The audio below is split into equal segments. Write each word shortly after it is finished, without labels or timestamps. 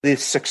The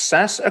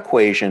success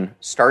equation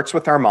starts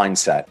with our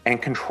mindset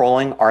and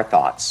controlling our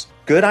thoughts.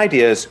 Good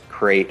ideas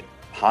create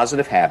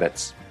positive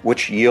habits,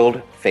 which yield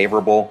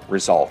favorable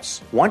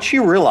results. Once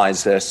you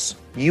realize this,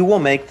 you will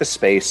make the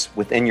space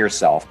within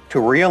yourself to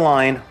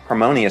realign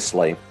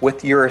harmoniously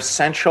with your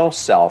essential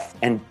self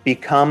and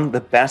become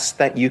the best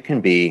that you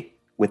can be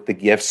with the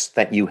gifts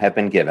that you have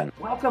been given.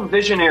 Welcome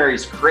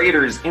visionaries,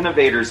 creators,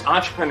 innovators,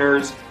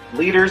 entrepreneurs,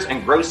 leaders,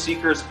 and growth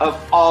seekers of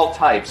all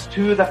types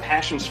to the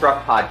Passion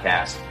Struck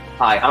podcast.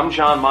 Hi, I'm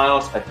John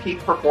Miles, a peak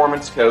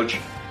performance coach,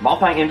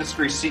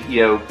 multi-industry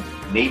CEO,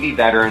 Navy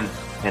veteran,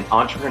 and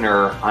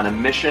entrepreneur on a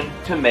mission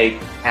to make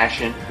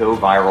passion go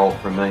viral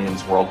for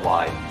millions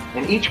worldwide.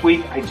 And each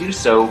week I do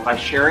so by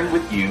sharing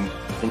with you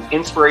an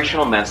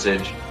inspirational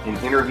message and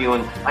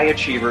interviewing high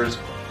achievers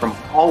from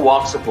all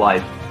walks of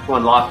life to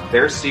unlock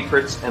their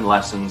secrets and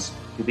lessons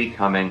to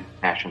becoming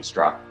passion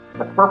struck.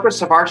 The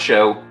purpose of our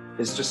show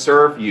is to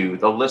serve you,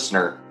 the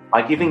listener,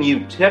 by giving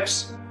you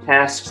tips,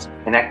 tasks,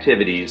 and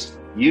activities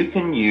you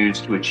can use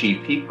to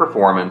achieve peak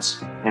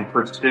performance and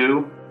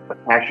pursue the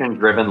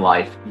passion-driven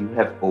life you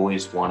have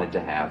always wanted to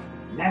have.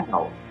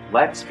 Now,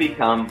 let's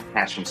become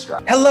passion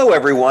struck. Hello,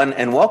 everyone,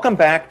 and welcome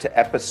back to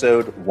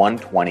episode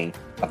 120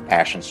 of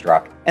Passion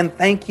Struck. And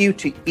thank you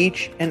to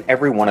each and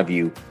every one of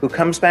you who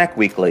comes back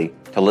weekly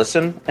to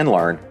listen and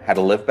learn how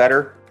to live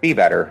better, be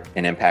better,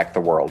 and impact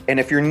the world. And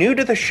if you're new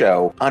to the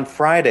show, on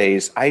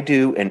Fridays, I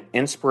do an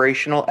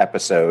inspirational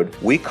episode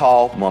we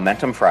call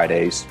Momentum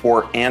Fridays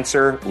or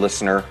Answer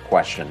Listener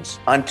Questions.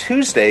 On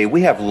Tuesday,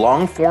 we have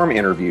long-form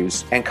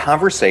interviews and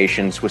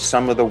conversations with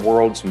some of the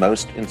world's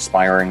most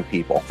inspiring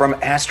people, from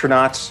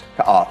astronauts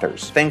to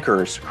authors,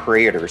 thinkers,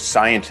 creators,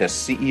 scientists,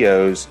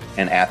 CEOs,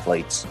 and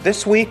athletes.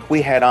 This week,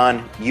 we had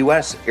on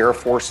U.S. Air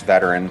Force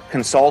veteran,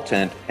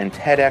 consultant, and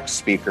TEDx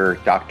speaker,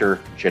 Dr.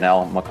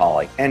 Janelle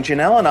McCauley. And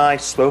Janelle and I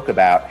spoke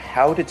about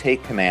how to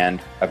take command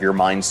of your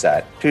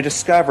mindset to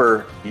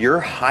discover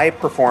your high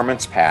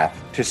performance path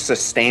to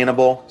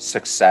sustainable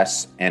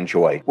success and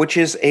joy, which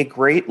is a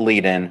great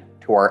lead-in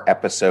to our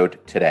episode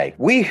today.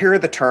 We hear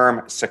the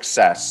term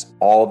success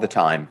all the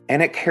time,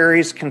 and it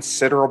carries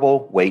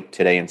considerable weight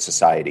today in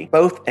society,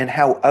 both in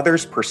how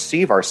others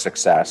perceive our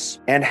success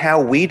and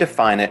how we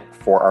define it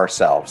for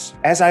ourselves.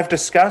 As I've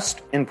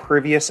discussed in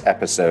previous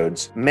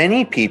episodes,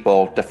 many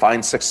people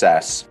define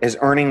success as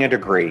earning a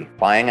degree,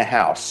 buying a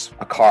house,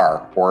 a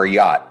car, or a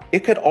yacht.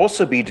 It could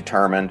also be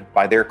determined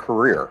by their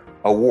career,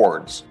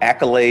 awards,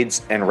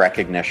 accolades, and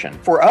recognition.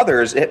 For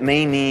others, it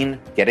may mean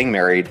getting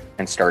married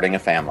and starting a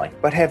family.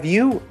 But have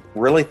you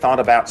really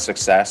thought about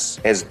success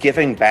as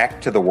giving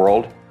back to the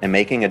world and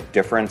making a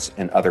difference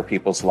in other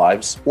people's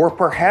lives? Or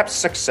perhaps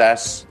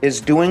success is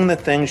doing the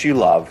things you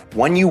love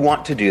when you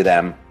want to do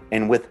them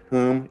and with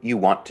whom you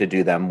want to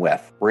do them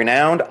with.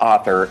 Renowned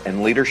author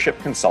and leadership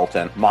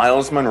consultant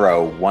Myles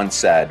Munroe once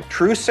said,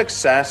 "True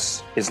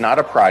success is not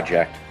a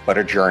project, but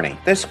a journey."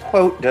 This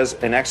quote does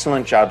an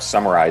excellent job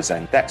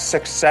summarizing that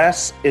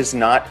success is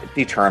not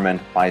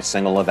determined by a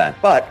single event,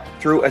 but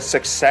through a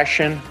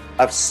succession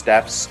of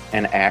steps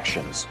and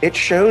actions. It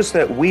shows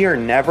that we are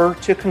never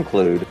to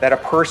conclude that a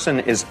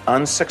person is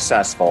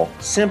unsuccessful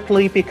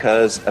simply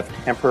because of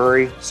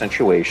temporary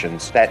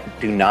situations that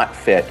do not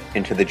fit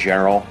into the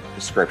general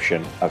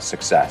description of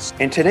success.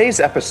 In today's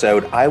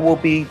episode, I will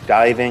be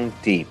diving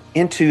deep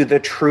into the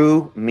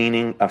true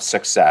meaning of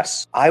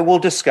success. I will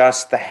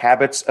discuss the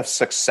habits of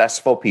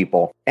successful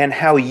people and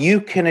how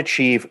you can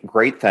achieve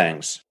great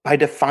things by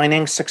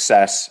defining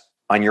success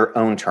on your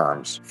own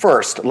terms.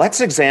 First,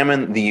 let's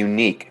examine the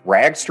unique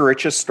rags to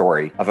riches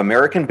story of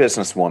American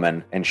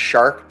businesswoman and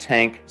Shark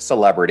Tank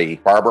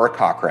celebrity Barbara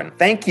Corcoran.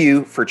 Thank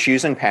you for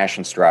choosing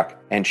Passion Struck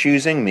and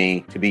choosing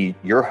me to be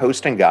your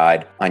host and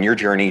guide on your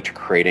journey to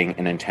creating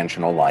an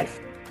intentional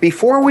life.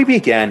 Before we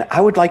begin, I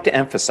would like to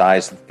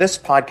emphasize that this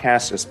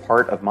podcast is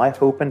part of my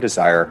hope and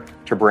desire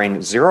to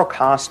bring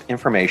zero-cost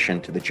information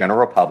to the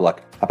general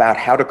public about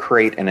how to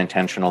create an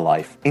intentional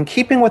life. In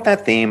keeping with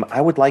that theme,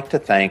 I would like to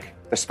thank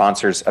the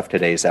sponsors of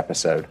today's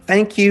episode.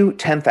 Thank you,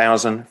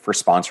 10,000, for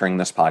sponsoring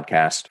this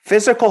podcast.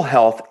 Physical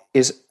health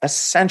is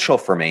essential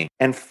for me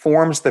and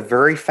forms the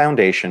very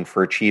foundation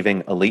for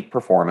achieving elite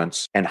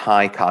performance and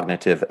high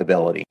cognitive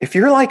ability. If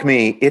you're like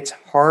me, it's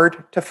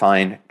hard to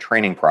find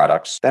training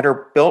products that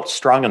are built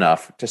strong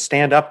enough to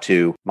stand up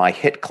to my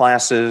HIIT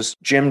classes,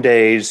 gym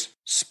days,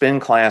 spin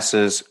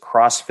classes,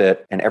 CrossFit,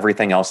 and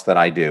everything else that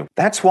I do.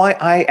 That's why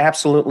I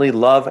absolutely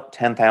love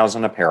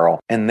 10,000 Apparel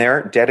and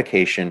their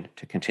dedication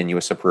to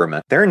continuous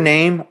improvement. Their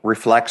name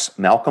reflects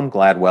Malcolm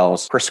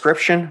Gladwell's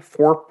prescription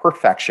for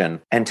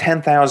perfection, and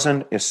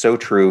 10,000 is so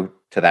true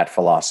to that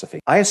philosophy.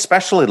 I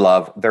especially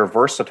love their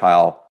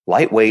versatile,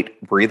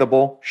 lightweight,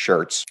 breathable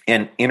shirts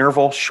and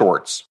interval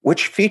shorts,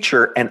 which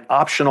feature an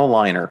optional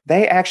liner.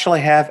 They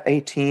actually have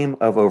a team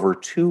of over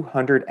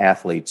 200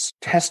 athletes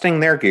testing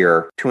their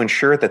gear to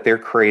ensure that they're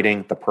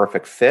creating the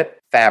perfect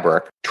fit,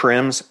 fabric,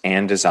 trims,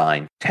 and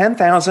design.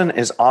 10,000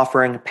 is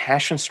offering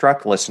Passion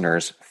Struck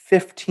listeners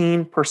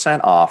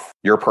 15% off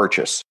your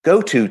purchase.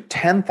 Go to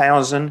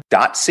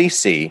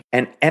 10,000.cc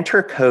and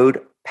enter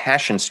code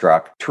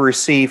PassionStruck to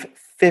receive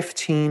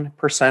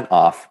 15%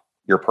 off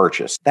your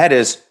purchase. That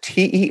is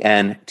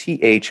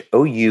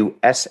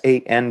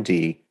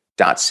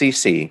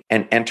TENTHOUSAND.cc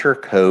and enter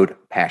code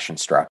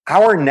PassionStruck.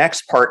 Our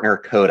next partner,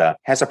 Coda,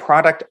 has a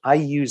product I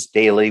use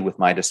daily with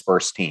my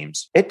dispersed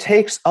teams. It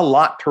takes a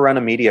lot to run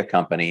a media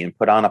company and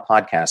put on a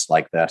podcast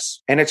like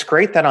this. And it's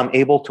great that I'm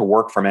able to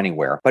work from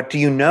anywhere. But do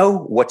you know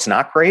what's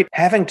not great?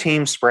 Having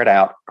teams spread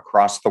out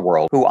across the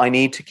world who I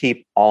need to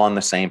keep all on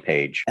the same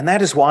page. And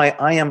that is why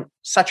I am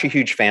such a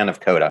huge fan of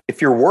Coda.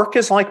 If your work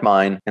is like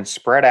mine and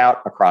spread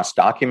out across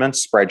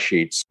documents,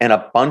 spreadsheets, and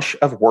a bunch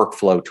of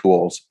workflow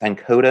tools, then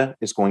Coda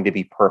is going to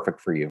be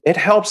perfect for you. It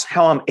helps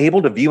how I'm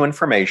able to view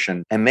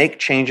information and make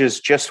changes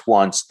just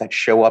once that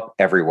show up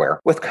everywhere.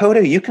 With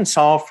Coda, you can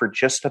solve for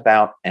just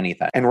about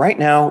anything. And right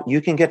now,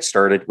 you can get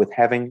started with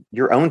having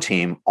your own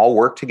team all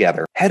work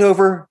together. Head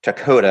over to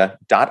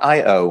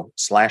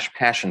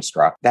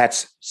coda.io/passionstruck.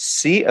 That's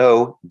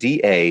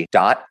CODA.io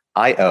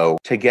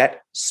to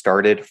get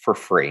started for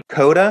free.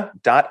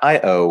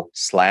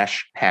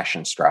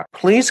 Coda.io/passionstruck.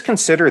 Please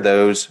consider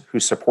those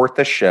who support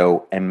this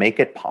show and make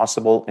it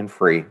possible and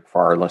free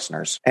for our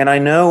listeners. And I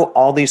know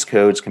all these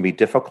codes can be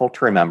difficult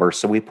to remember,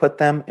 so we put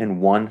them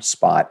in one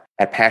spot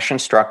at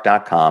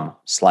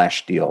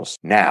passionstruck.com/deals.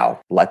 Now,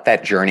 let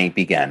that journey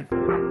begin.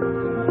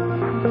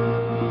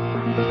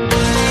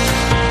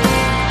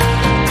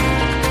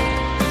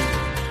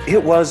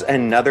 It was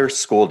another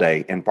school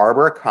day, and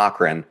Barbara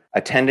Cochran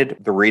attended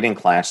the reading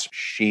class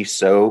she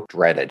so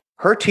dreaded.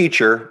 Her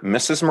teacher,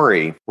 Mrs.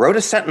 Marie, wrote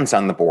a sentence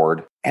on the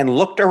board and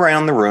looked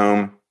around the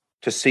room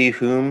to see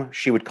whom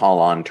she would call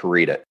on to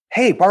read it.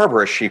 "Hey,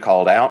 Barbara," she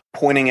called out,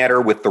 pointing at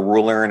her with the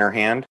ruler in her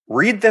hand.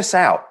 "Read this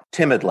out."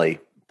 Timidly,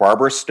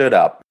 Barbara stood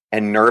up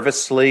and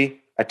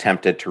nervously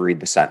attempted to read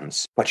the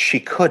sentence, but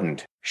she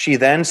couldn't. She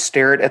then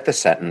stared at the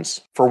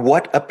sentence for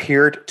what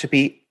appeared to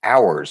be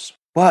hours,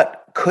 but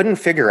couldn't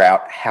figure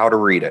out how to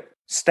read it.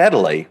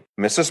 Steadily,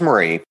 Mrs.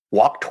 Marie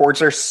walked towards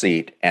her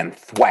seat and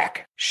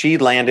thwack, she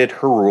landed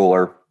her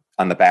ruler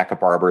on the back of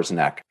Barbara's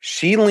neck.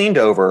 She leaned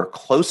over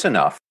close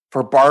enough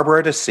for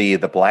Barbara to see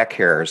the black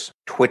hairs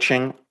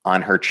twitching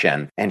on her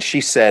chin. And she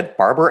said,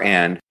 "Barbara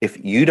Ann, if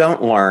you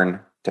don't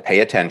learn to pay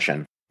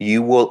attention,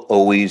 you will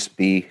always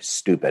be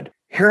stupid."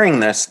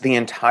 Hearing this, the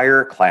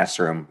entire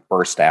classroom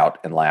burst out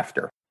in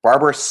laughter.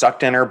 Barbara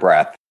sucked in her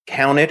breath,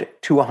 counted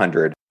to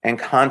 100, and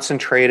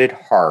concentrated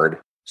hard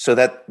so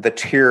that the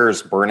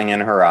tears burning in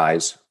her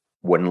eyes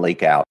wouldn't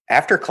leak out.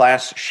 After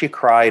class, she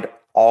cried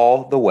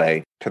all the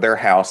way to their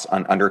house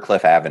on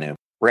Undercliff Avenue,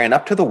 ran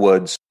up to the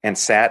woods, and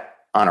sat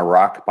on a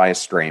rock by a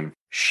stream.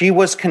 She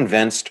was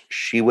convinced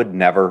she would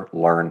never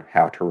learn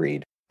how to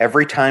read.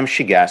 Every time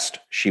she guessed,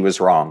 she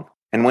was wrong.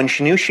 And when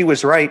she knew she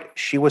was right,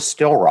 she was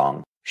still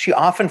wrong. She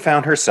often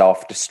found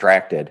herself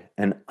distracted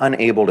and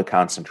unable to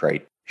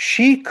concentrate.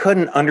 She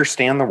couldn't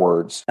understand the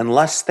words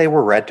unless they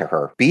were read to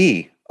her.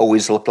 B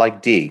always looked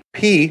like D,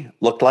 P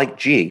looked like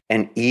G,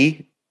 and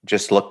E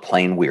just looked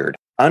plain weird.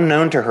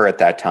 Unknown to her at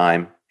that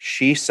time,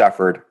 she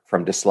suffered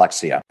from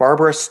dyslexia.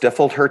 Barbara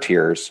stifled her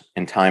tears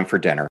in time for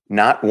dinner,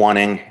 not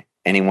wanting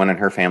anyone in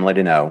her family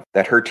to know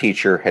that her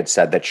teacher had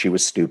said that she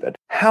was stupid.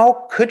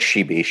 How could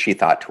she be, she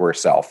thought to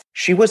herself.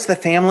 She was the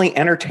family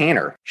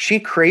entertainer. She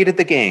created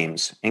the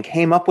games and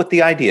came up with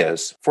the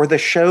ideas for the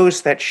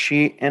shows that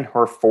she and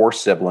her 4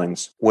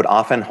 siblings would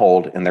often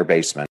hold in their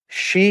basement.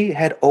 She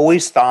had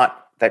always thought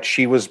that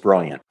she was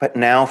brilliant, but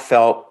now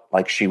felt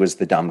like she was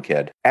the dumb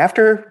kid.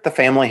 After the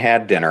family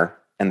had dinner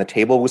and the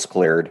table was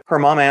cleared, her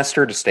mom asked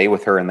her to stay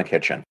with her in the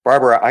kitchen.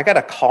 "Barbara, I got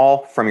a call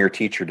from your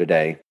teacher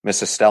today,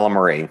 Mrs. Stella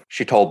Marie,"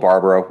 she told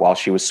Barbara while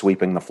she was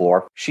sweeping the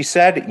floor. "She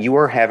said you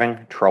were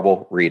having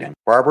trouble reading."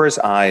 Barbara's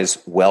eyes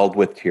welled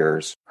with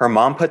tears. Her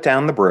mom put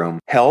down the broom,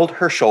 held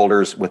her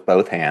shoulders with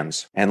both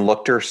hands, and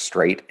looked her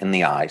straight in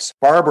the eyes.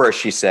 "Barbara,"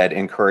 she said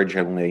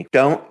encouragingly,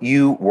 "don't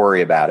you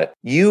worry about it.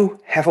 You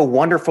have a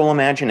wonderful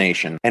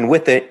imagination, and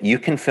with it, you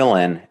can fill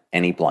in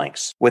any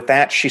blanks." With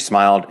that, she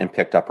smiled and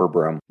picked up her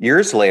broom.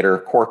 Years later,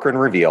 Corcoran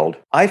revealed,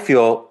 "I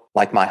feel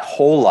like my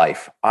whole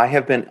life I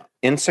have been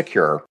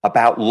insecure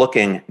about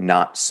looking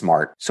not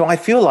smart. So I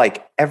feel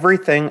like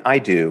everything I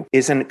do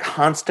is a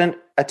constant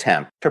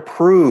attempt to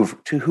prove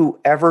to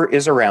whoever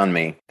is around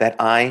me that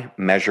I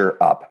measure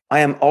up.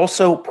 I am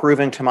also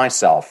proving to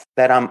myself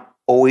that I'm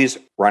always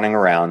running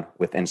around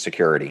with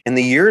insecurity." In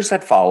the years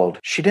that followed,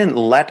 she didn't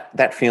let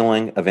that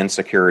feeling of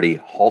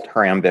insecurity halt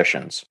her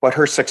ambitions, but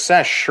her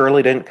success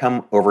surely didn't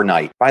come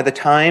overnight. By the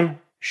time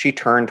she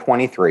turned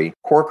 23,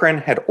 Corcoran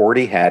had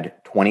already had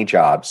 20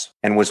 jobs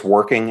and was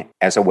working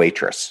as a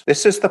waitress.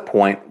 This is the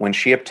point when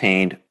she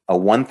obtained a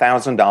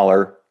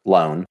 $1,000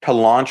 loan to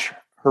launch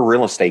her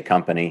real estate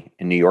company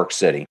in New York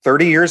City.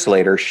 30 years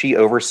later, she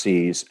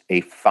oversees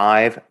a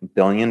 $5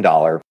 billion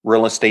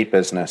real estate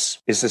business,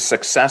 is a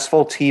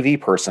successful TV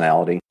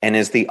personality, and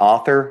is the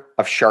author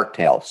of Shark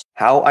Tales: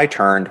 How I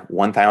Turned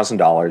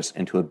 $1,000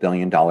 into a $1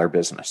 billion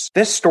business.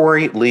 This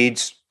story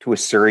leads to a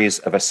series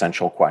of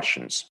essential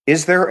questions.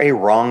 Is there a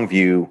wrong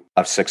view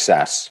of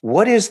success?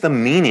 What is the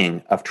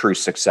meaning of true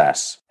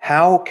success?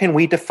 How can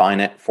we define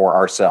it for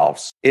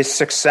ourselves? Is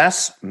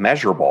success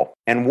measurable?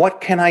 And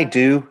what can I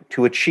do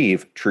to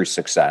achieve true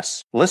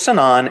success? Listen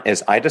on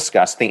as I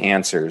discuss the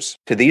answers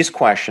to these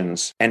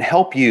questions and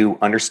help you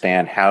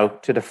understand how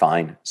to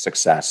define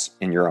success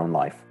in your own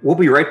life. We'll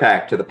be right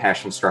back to the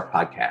Passion Struck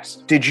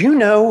podcast. Did you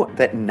know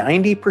that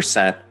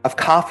 90% of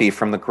coffee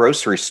from the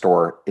grocery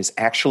store is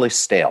actually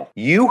stale?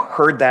 You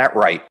heard that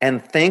right.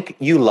 And Think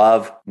You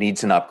Love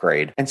needs an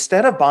upgrade.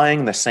 Instead of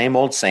buying the same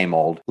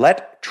old,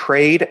 let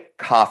Trade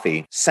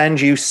Coffee send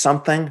you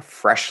something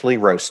freshly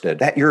roasted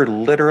that you're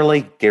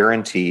literally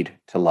guaranteed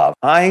to love.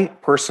 I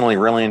personally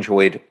really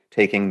enjoyed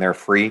taking their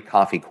free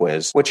coffee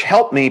quiz, which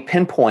helped me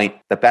pinpoint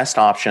the best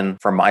option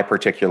for my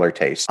particular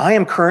taste. I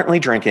am currently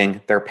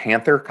drinking their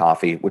Panther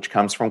coffee, which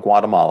comes from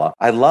Guatemala.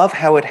 I love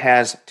how it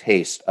has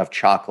taste of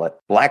chocolate,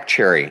 black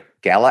cherry,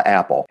 Gala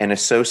apple, and is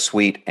so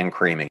sweet and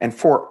creamy. And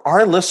for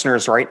our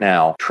listeners right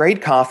now,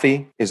 Trade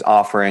Coffee is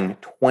offering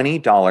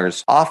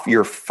 $20 off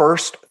your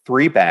first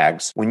 3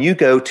 bags when you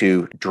go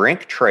to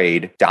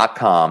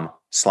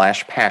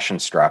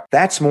drinktrade.com/passionstruck.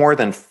 That's more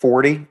than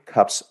 40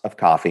 cups of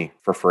coffee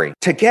for free.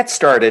 To get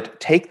started,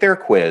 take their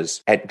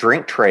quiz at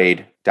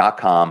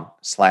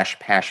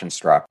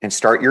drinktrade.com/passionstruck and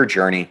start your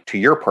journey to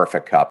your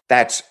perfect cup.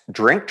 That's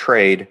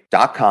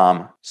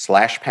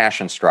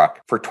drinktrade.com/passionstruck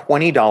for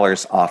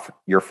 $20 off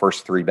your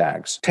first 3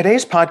 bags.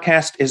 Today's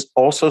podcast is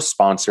also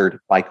sponsored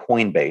by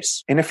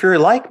Coinbase. And if you're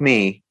like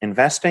me,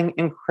 investing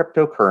in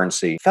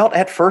cryptocurrency felt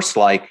at first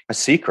like a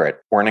secret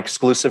or an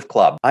exclusive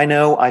club. I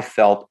know I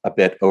felt a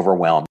bit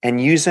overwhelmed,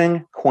 and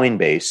using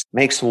Coinbase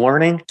makes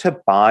learning to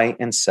buy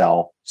and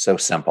sell so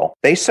simple.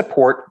 They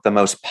support the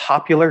most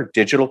popular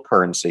digital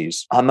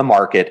currencies on the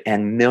market,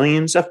 and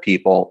millions of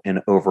people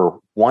in over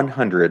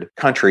 100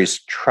 countries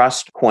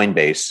trust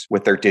Coinbase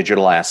with their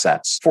digital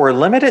assets. For a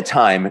limited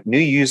time, new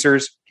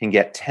users can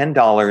get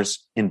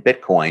 $10 in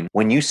Bitcoin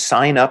when you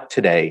sign up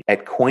today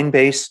at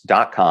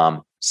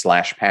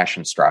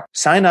coinbase.com/passionstruck.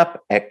 Sign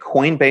up at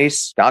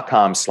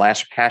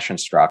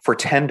coinbase.com/passionstruck for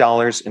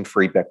 $10 in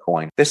free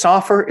Bitcoin. This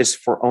offer is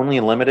for only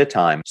a limited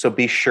time, so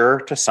be sure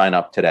to sign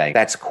up today.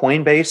 That's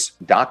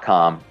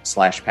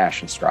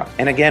coinbase.com/passionstruck.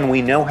 And again,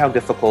 we know how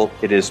difficult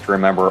it is to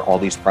remember all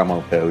these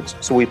promo codes,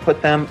 so we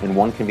put them in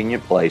one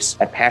convenient place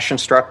at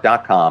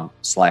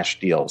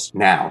passionstruck.com/deals.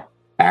 Now,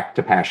 back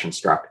to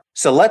Passionstruck.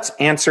 So let's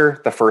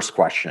answer the first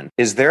question.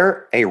 Is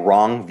there a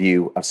wrong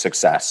view of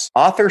success?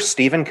 Author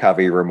Stephen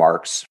Covey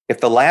remarks, if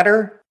the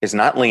ladder is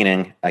not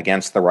leaning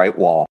against the right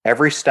wall,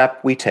 every step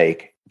we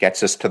take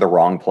gets us to the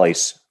wrong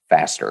place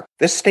faster.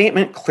 This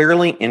statement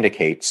clearly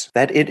indicates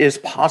that it is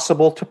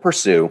possible to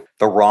pursue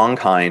the wrong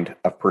kind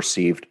of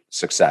perceived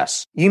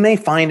success. You may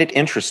find it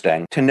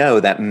interesting to know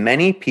that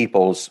many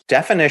people's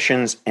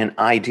definitions and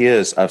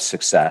ideas of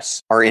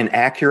success are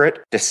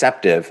inaccurate,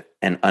 deceptive,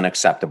 and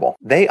unacceptable.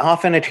 They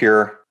often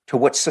adhere to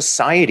what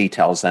society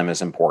tells them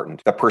is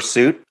important, the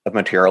pursuit of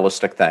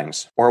materialistic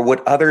things, or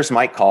what others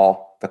might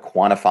call the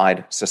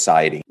quantified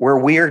society, where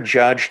we are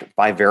judged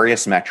by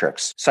various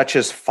metrics, such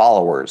as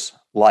followers,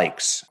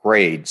 likes,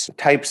 grades,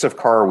 types of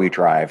car we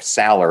drive,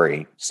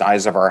 salary,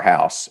 size of our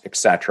house,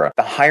 etc.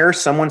 The higher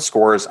someone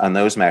scores on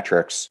those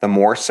metrics, the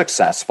more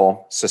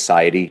successful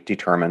society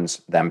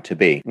determines them to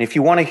be. And if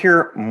you want to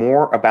hear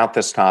more about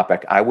this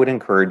topic, I would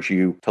encourage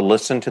you to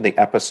listen to the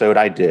episode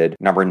I did,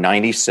 number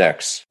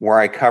 96, where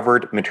I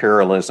covered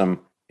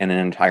materialism in an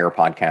entire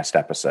podcast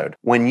episode.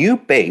 When you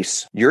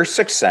base your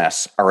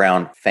success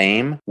around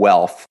fame,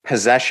 wealth,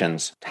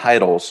 possessions,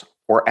 titles,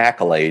 or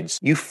accolades,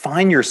 you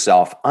find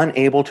yourself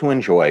unable to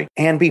enjoy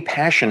and be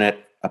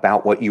passionate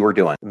about what you are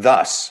doing.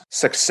 Thus,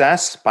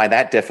 success by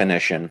that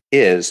definition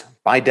is,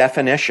 by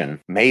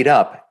definition, made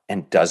up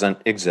and doesn't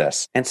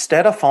exist.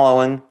 Instead of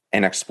following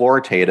an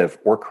explorative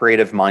or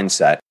creative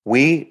mindset,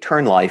 we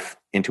turn life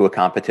into a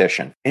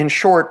competition. In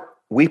short,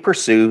 we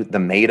pursue the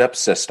made-up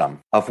system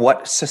of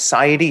what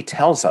society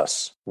tells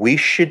us we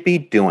should be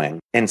doing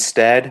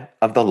instead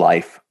of the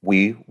life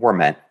we were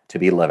meant to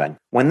be living.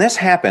 When this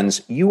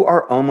happens, you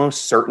are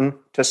almost certain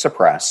to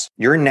suppress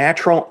your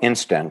natural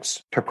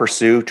instincts to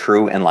pursue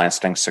true and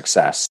lasting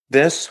success.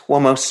 This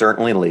will most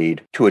certainly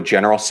lead to a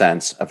general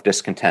sense of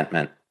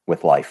discontentment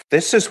with life.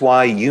 This is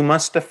why you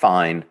must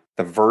define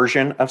the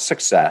version of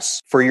success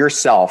for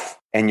yourself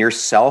and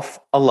yourself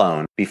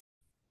alone.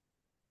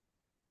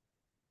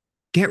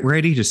 Get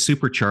ready to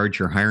supercharge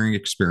your hiring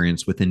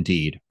experience with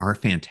Indeed, our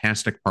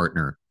fantastic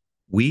partner.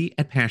 We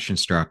at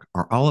PassionStruck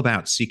are all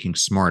about seeking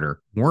smarter,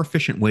 more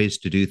efficient ways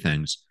to do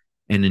things,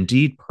 and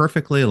Indeed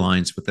perfectly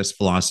aligns with this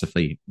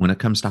philosophy when it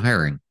comes to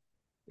hiring.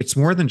 It's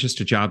more than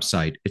just a job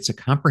site, it's a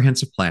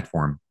comprehensive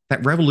platform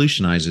that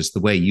revolutionizes the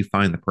way you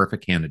find the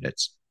perfect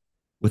candidates.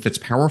 With its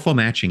powerful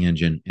matching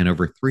engine and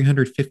over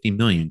 350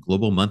 million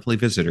global monthly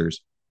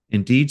visitors,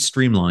 Indeed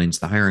streamlines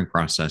the hiring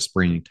process,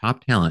 bringing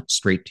top talent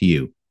straight to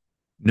you.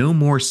 No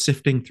more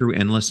sifting through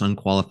endless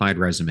unqualified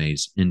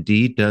resumes.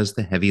 Indeed does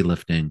the heavy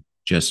lifting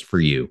just for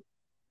you.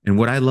 And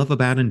what I love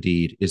about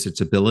Indeed is its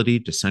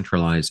ability to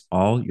centralize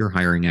all your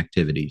hiring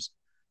activities,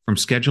 from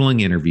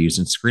scheduling interviews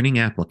and screening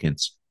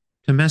applicants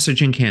to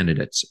messaging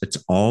candidates. It's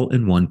all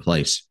in one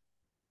place.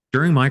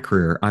 During my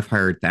career, I've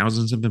hired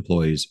thousands of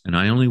employees, and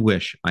I only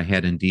wish I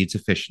had Indeed's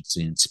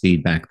efficiency and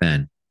speed back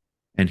then.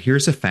 And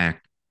here's a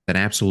fact that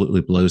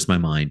absolutely blows my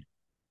mind.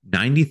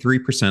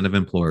 93% of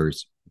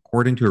employers,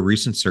 according to a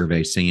recent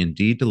survey, say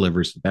Indeed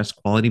delivers the best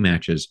quality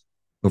matches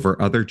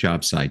over other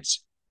job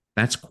sites.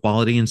 That's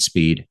quality and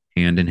speed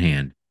hand in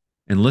hand.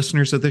 And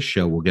listeners of this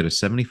show will get a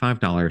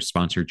 $75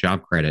 sponsored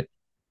job credit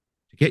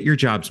to get your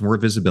jobs more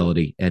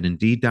visibility at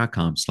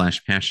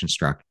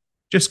Indeed.com/PassionStruck.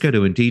 Just go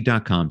to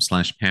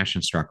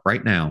Indeed.com/PassionStruck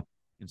right now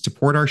and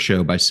support our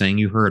show by saying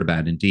you heard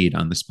about Indeed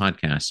on this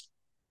podcast.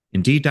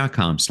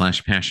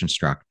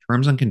 Indeed.com/PassionStruck.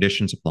 Terms and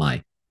conditions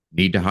apply.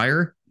 Need to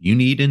hire? You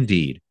need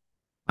Indeed.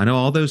 I know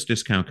all those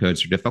discount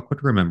codes are difficult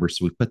to remember,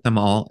 so we put them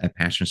all at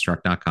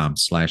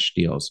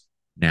PassionStruck.com/deals.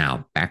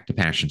 Now, back to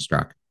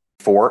PassionStruck.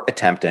 For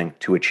attempting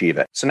to achieve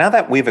it. So now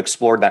that we've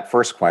explored that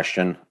first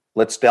question,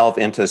 let's delve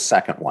into the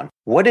second one.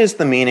 What is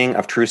the meaning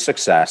of true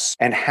success,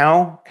 and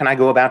how can I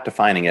go about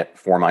defining it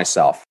for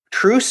myself?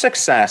 True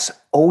success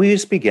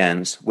always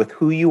begins with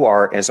who you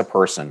are as a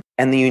person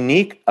and the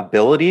unique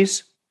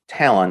abilities,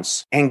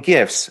 talents, and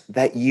gifts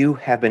that you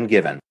have been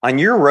given. On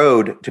your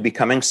road to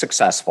becoming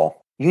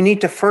successful, you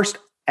need to first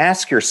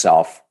ask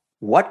yourself,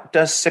 what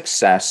does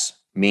success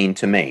mean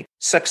to me?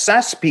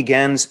 Success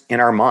begins in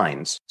our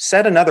minds.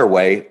 Said another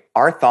way,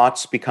 our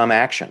thoughts become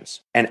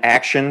actions, and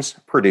actions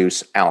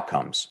produce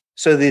outcomes.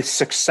 So the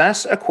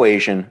success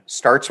equation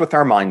starts with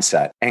our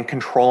mindset and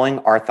controlling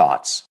our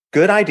thoughts.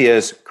 Good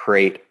ideas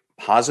create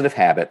positive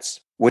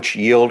habits, which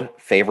yield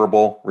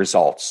favorable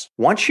results.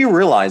 Once you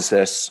realize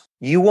this,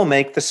 you will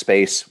make the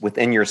space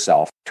within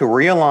yourself to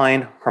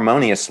realign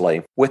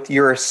harmoniously with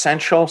your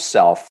essential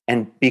self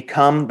and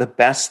become the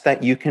best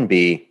that you can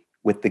be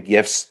with the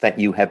gifts that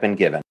you have been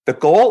given. The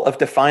goal of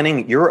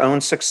defining your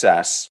own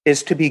success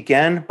is to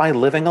begin by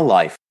living a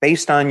life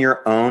based on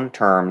your own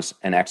terms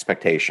and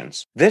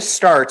expectations. This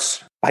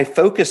starts by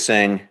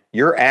focusing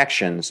your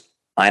actions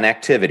on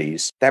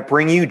activities that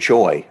bring you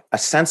joy, a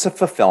sense of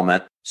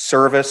fulfillment,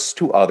 service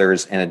to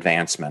others, and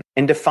advancement.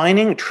 In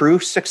defining true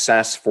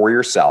success for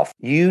yourself,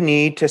 you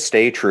need to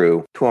stay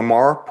true to a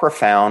more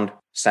profound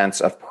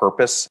sense of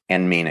purpose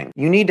and meaning.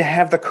 You need to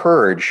have the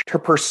courage to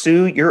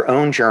pursue your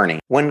own journey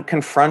when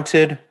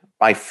confronted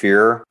by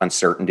fear,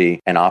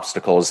 uncertainty, and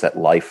obstacles that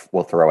life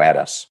will throw at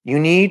us. You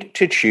need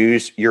to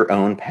choose your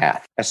own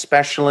path,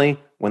 especially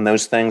when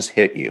those things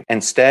hit you,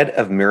 instead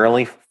of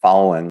merely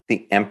following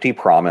the empty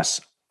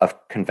promise of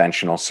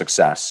conventional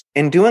success.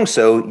 In doing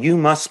so, you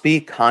must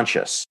be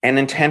conscious and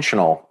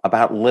intentional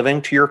about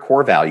living to your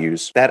core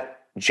values that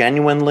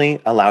genuinely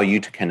allow you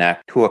to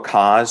connect to a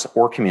cause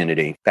or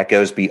community that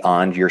goes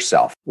beyond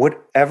yourself.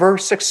 Whatever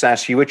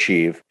success you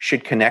achieve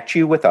should connect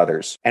you with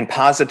others and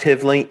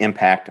positively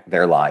impact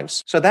their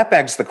lives. So that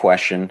begs the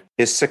question,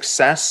 is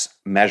success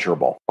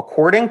measurable?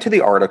 According to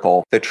the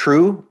article, The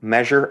True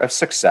Measure of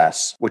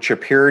Success, which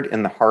appeared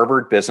in the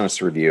Harvard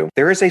Business Review,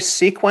 there is a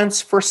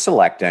sequence for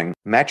selecting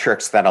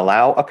metrics that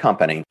allow a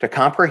company to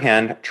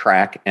comprehend,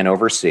 track, and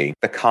oversee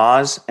the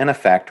cause and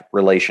effect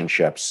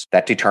relationships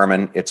that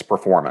determine its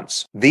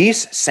performance.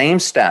 These same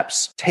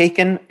steps,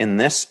 taken in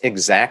this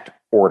exact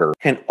order,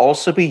 can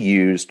also be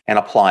used and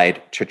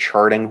applied to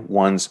charting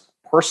one's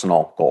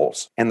personal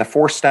goals. And the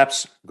 4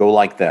 steps go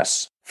like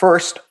this.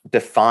 First,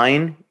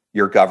 define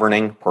your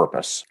governing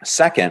purpose.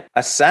 Second,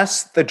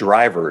 assess the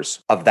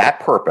drivers of that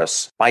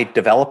purpose by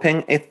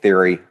developing a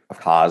theory of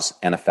cause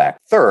and effect.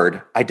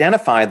 Third,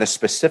 identify the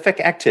specific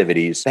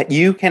activities that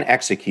you can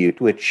execute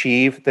to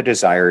achieve the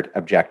desired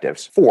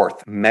objectives.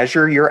 Fourth,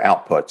 measure your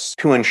outputs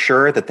to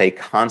ensure that they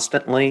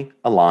constantly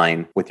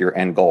align with your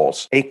end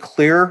goals. A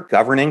clear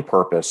governing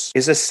purpose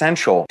is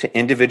essential to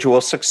individual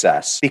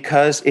success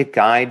because it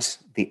guides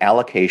the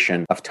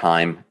allocation of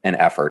time and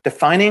effort.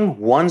 Defining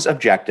one's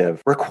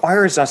objective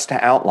requires us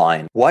to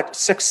outline what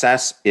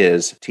success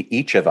is to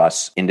each of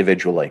us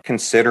individually,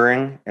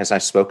 considering, as I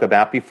spoke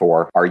about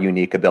before, our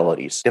unique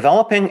abilities.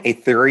 Developing a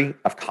theory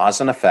of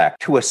cause and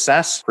effect to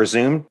assess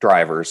presumed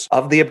drivers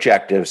of the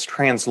objectives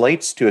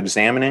translates to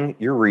examining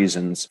your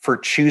reasons for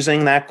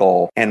choosing that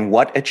goal and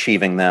what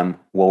achieving them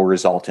will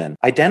result in.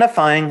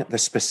 Identifying the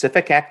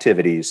specific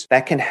activities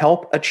that can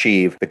help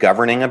achieve the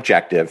governing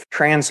objective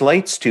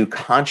translates to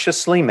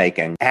consciously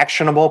making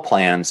actionable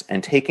plans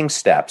and taking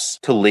steps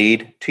to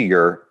lead to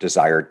your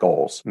desired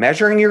goals.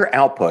 Measuring your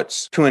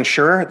outputs to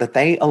ensure that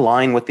they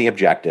align with the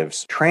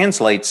objectives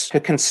translates to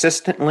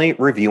consistently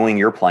reviewing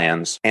your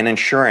plans and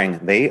ensuring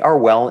they are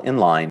well in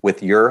line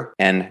with your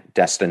end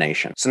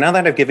destination. So now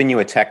that I've given you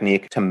a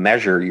technique to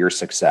measure your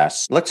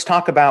success, let's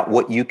talk about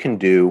what you can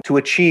do to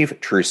achieve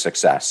true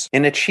success.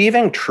 In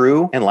achieving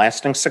true and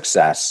lasting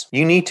success,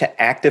 you need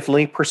to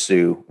actively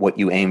pursue what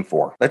you aim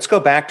for. Let's go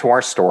back to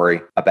our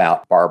story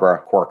about Barbara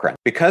Corcoran.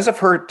 Because of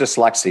her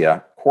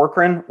dyslexia,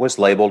 Corcoran was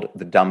labeled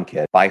the dumb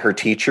kid by her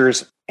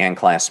teachers and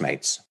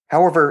classmates.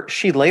 However,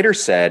 she later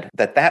said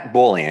that that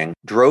bullying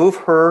drove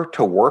her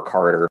to work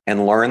harder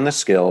and learn the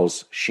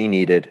skills she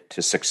needed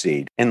to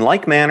succeed. In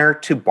like manner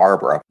to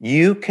Barbara,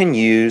 you can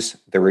use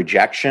the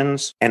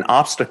rejections and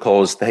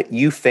obstacles that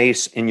you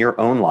face in your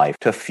own life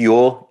to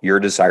fuel your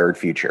desired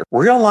future.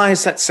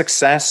 Realize that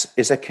success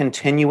is a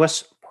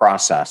continuous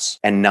process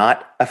and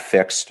not a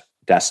fixed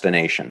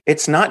destination.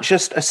 It's not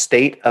just a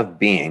state of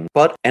being,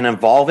 but an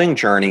evolving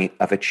journey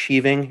of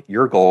achieving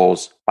your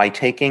goals by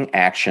taking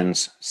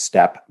actions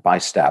step by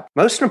step.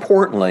 Most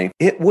importantly,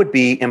 it would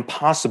be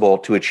impossible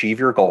to achieve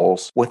your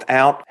goals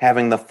without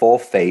having the full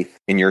faith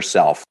in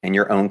yourself and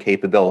your own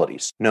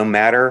capabilities, no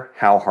matter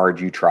how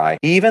hard you try.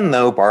 Even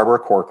though Barbara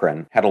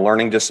Corcoran had a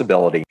learning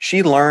disability,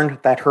 she learned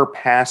that her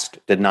past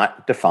did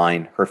not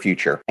define her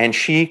future, and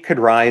she could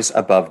rise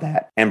above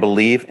that and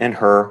believe in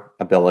her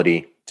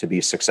ability to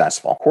be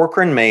successful.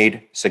 Corcoran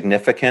made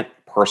significant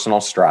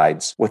personal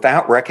strides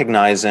without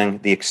recognizing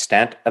the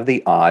extent of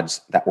the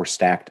odds that were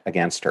stacked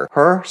against her.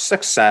 Her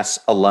success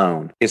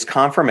alone is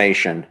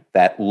confirmation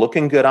that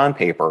looking good on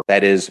paper,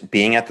 that is,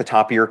 being at the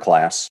top of your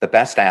class, the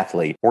best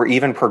athlete, or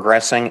even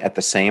progressing at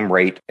the same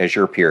rate as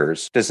your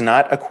peers, does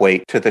not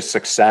equate to the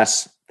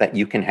success that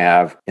you can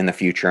have in the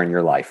future in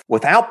your life.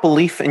 Without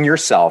belief in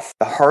yourself,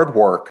 the hard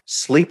work,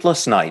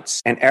 sleepless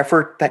nights, and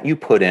effort that you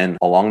put in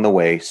along the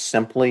way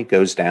simply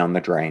goes down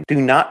the drain. Do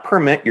not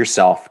permit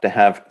yourself to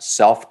have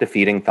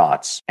self-defeating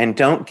thoughts, and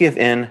don't give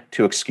in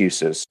to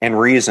excuses and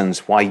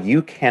reasons why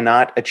you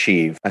cannot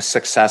achieve a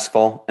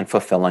successful and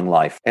fulfilling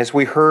life. As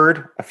we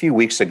heard a few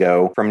weeks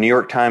ago from New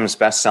York Times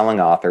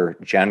bestselling author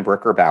Jen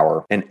Bricker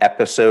Bauer in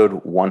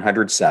episode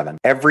 107,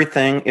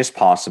 everything is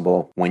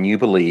possible when you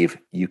believe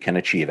you can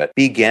achieve it.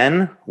 Begin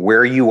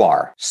where you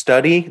are.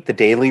 Study the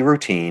daily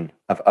routine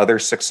of other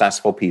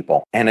successful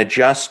people and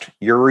adjust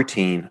your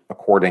routine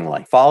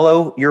accordingly.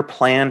 Follow your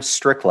plan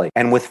strictly,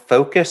 and with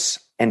focus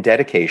and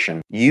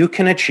dedication, you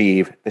can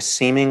achieve the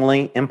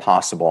seemingly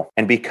impossible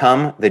and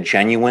become the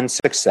genuine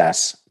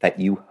success that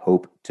you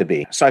hope to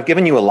be. So I've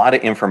given you a lot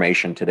of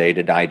information today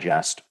to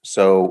digest.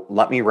 So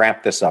let me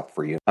wrap this up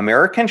for you.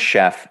 American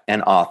chef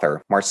and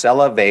author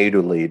Marcella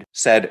Valladolid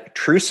said,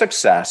 "True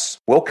success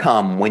will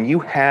come when you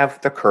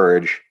have the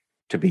courage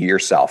to be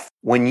yourself.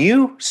 When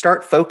you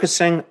start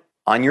focusing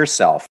on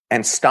yourself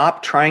and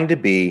stop trying to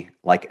be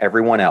like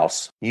everyone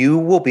else, you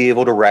will be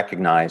able to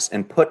recognize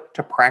and put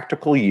to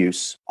practical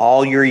use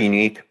all your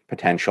unique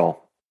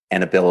potential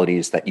and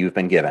abilities that you've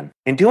been given.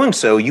 In doing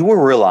so, you will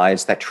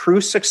realize that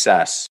true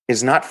success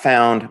is not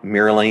found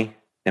merely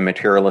in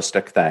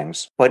materialistic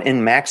things, but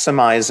in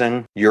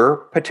maximizing your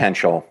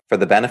potential for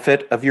the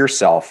benefit of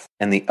yourself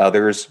and the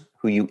others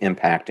who you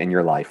impact in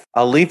your life."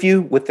 I'll leave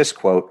you with this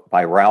quote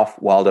by Ralph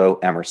Waldo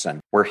Emerson,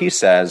 where he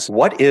says,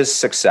 "What is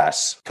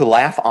success? To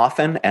laugh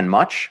often and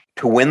much,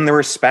 to win the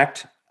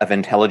respect of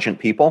intelligent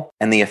people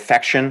and the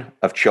affection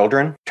of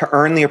children, to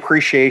earn the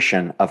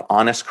appreciation of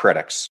honest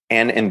critics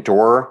and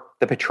endure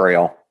the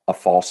betrayal of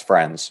false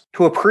friends,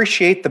 to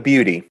appreciate the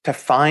beauty, to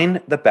find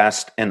the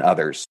best in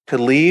others, to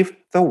leave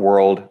the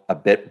world a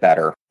bit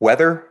better,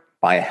 whether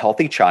by a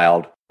healthy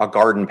child, a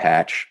garden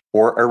patch,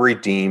 or a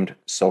redeemed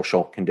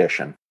social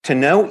condition. To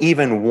know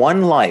even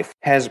one life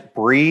has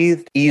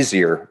breathed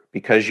easier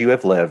because you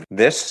have lived,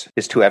 this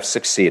is to have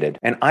succeeded.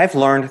 And I've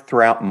learned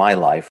throughout my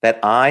life that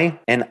I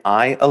and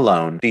I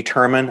alone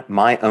determine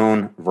my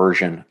own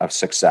version of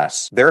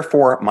success.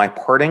 Therefore, my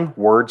parting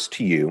words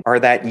to you are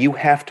that you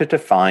have to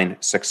define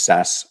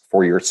success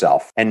for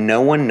yourself, and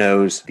no one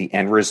knows the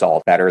end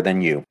result better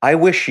than you. I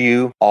wish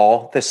you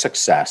all the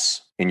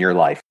success in your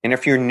life. And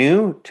if you're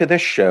new to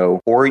this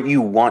show or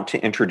you want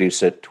to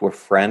introduce it to a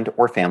friend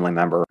or family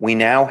member, we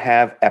now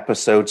have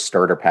episode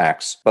starter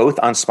packs, both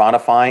on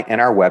Spotify and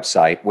our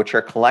website, which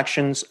are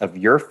collections of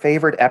your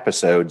favorite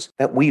episodes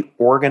that we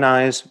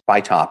organize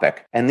by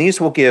topic. And these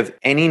will give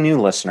any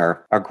new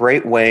listener a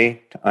great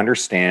way to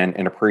understand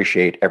and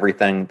appreciate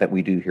everything that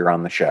we do here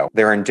on the show.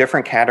 They're in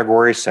different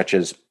categories such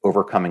as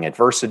overcoming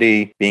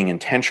adversity, being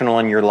intentional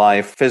in your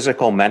life,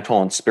 physical,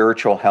 mental, and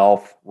spiritual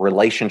health,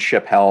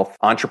 relationship health,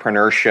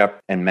 entrepreneurship,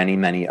 and many,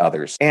 many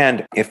others.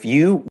 And if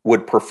you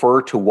would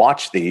prefer to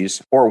watch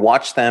these or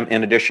watch them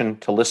in addition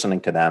to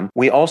listening to them,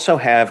 we also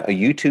have a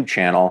YouTube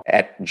channel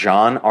at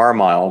John R.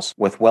 Miles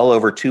with well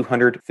over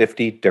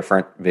 250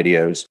 different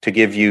videos to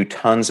give you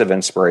tons of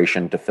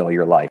inspiration to fill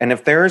your life. And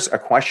if there's a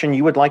question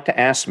you would like to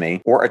ask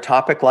me or a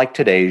topic like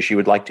today's you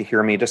would like to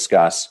hear me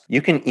discuss,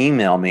 you can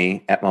email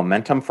me at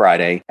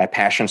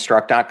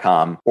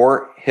momentumfriday@passionstruck.com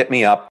or hit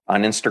me up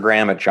on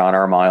Instagram at John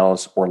R.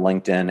 Miles or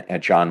LinkedIn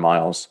at John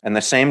Miles. And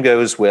the same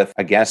goes with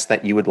a guest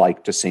that you would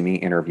like to see me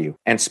interview.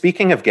 And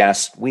speaking of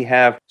guests, we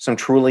have some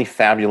truly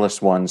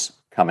fabulous ones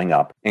coming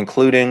up,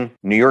 including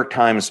New York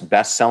Times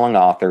bestselling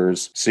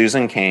authors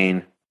Susan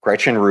Cain,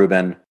 Gretchen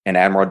Rubin, and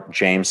Admiral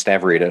James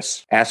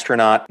Stavridis,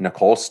 astronaut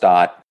Nicole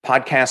Stott,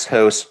 podcast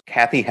hosts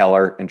Kathy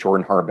Heller and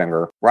Jordan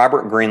Harbinger,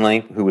 Robert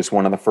Greenlee, who was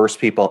one of the first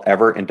people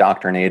ever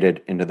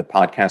indoctrinated into the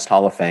Podcast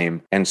Hall of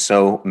Fame, and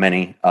so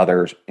many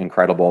other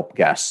incredible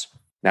guests.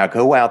 Now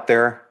go out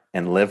there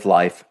and live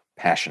life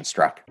passion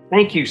struck.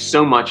 Thank you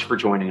so much for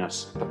joining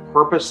us. The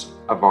purpose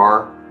of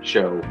our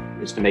show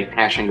is to make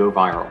passion go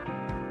viral.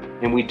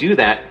 And we do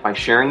that by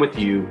sharing with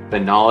you the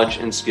knowledge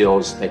and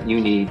skills that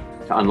you need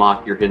to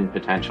unlock your hidden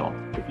potential.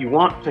 If you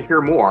want to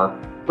hear more,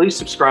 please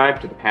subscribe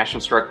to the Passion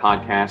Struck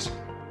podcast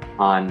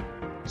on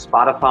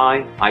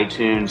Spotify,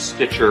 iTunes,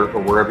 Stitcher,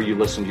 or wherever you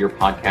listen to your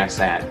podcasts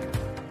at.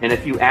 And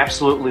if you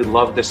absolutely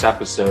love this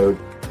episode,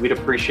 we'd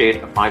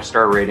appreciate a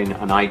 5-star rating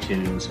on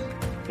iTunes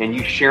and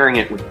you sharing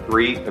it with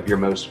 3 of your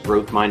most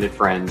growth-minded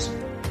friends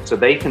so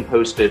they can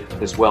post it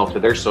as well to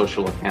their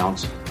social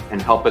accounts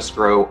and help us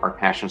grow our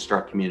Passion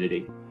Struck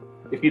community.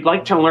 If you'd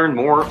like to learn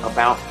more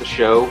about the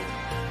show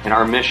and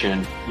our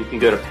mission, you can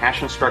go to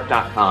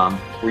passionstruck.com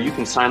where you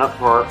can sign up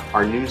for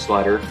our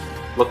newsletter,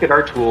 look at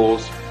our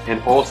tools,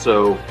 and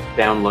also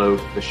download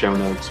the show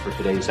notes for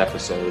today's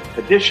episode.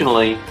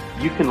 Additionally,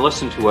 you can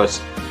listen to us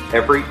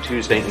every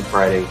Tuesday and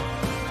Friday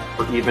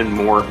for even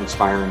more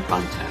inspiring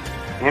content.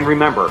 And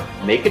remember,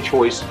 make a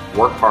choice,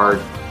 work hard,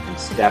 and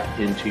step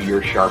into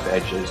your sharp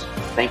edges.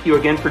 Thank you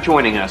again for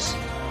joining us.